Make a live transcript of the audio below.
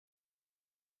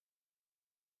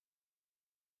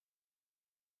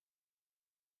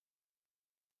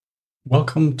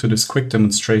Welcome to this quick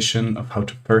demonstration of how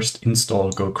to first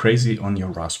install gokrazy on your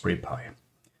Raspberry Pi.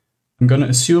 I'm going to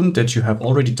assume that you have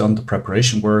already done the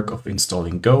preparation work of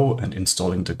installing Go and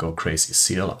installing the gokrazy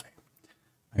CLI.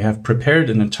 I have prepared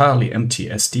an entirely empty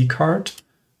SD card,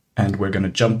 and we're going to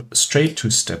jump straight to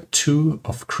step 2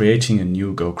 of creating a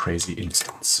new gokrazy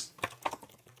instance.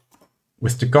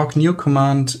 With the goknew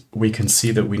command, we can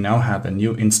see that we now have a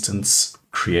new instance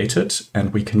created,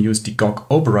 and we can use the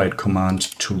gokoverride command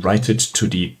to write it to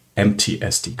the empty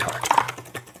SD card.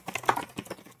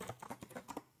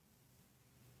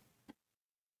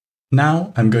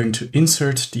 Now I'm going to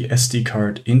insert the SD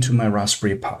card into my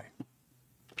Raspberry Pi.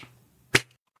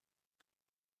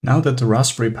 Now that the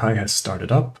Raspberry Pi has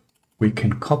started up, we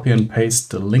can copy and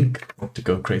paste the link that the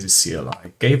gokrazy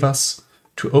CLI gave us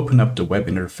to open up the web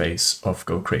interface of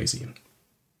gokrazy.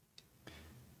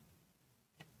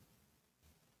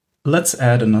 Let's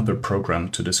add another program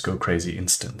to this gokrazy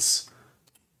instance.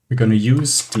 We're going to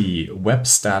use the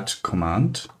webstat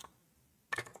command.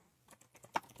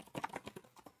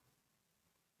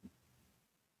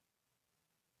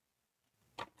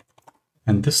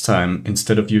 And this time,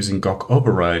 instead of using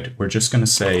gokoverride, we're just going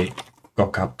to say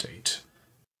gokupdate.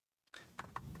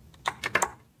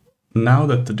 Now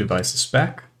that the device is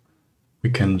back, we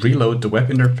can reload the web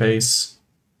interface,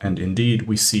 and indeed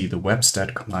we see the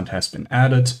webstat command has been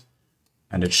added,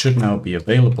 and it should now be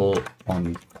available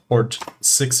on port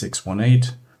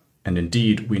 6618, and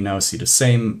indeed we now see the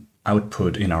same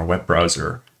output in our web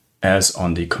browser as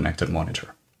on the connected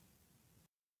monitor.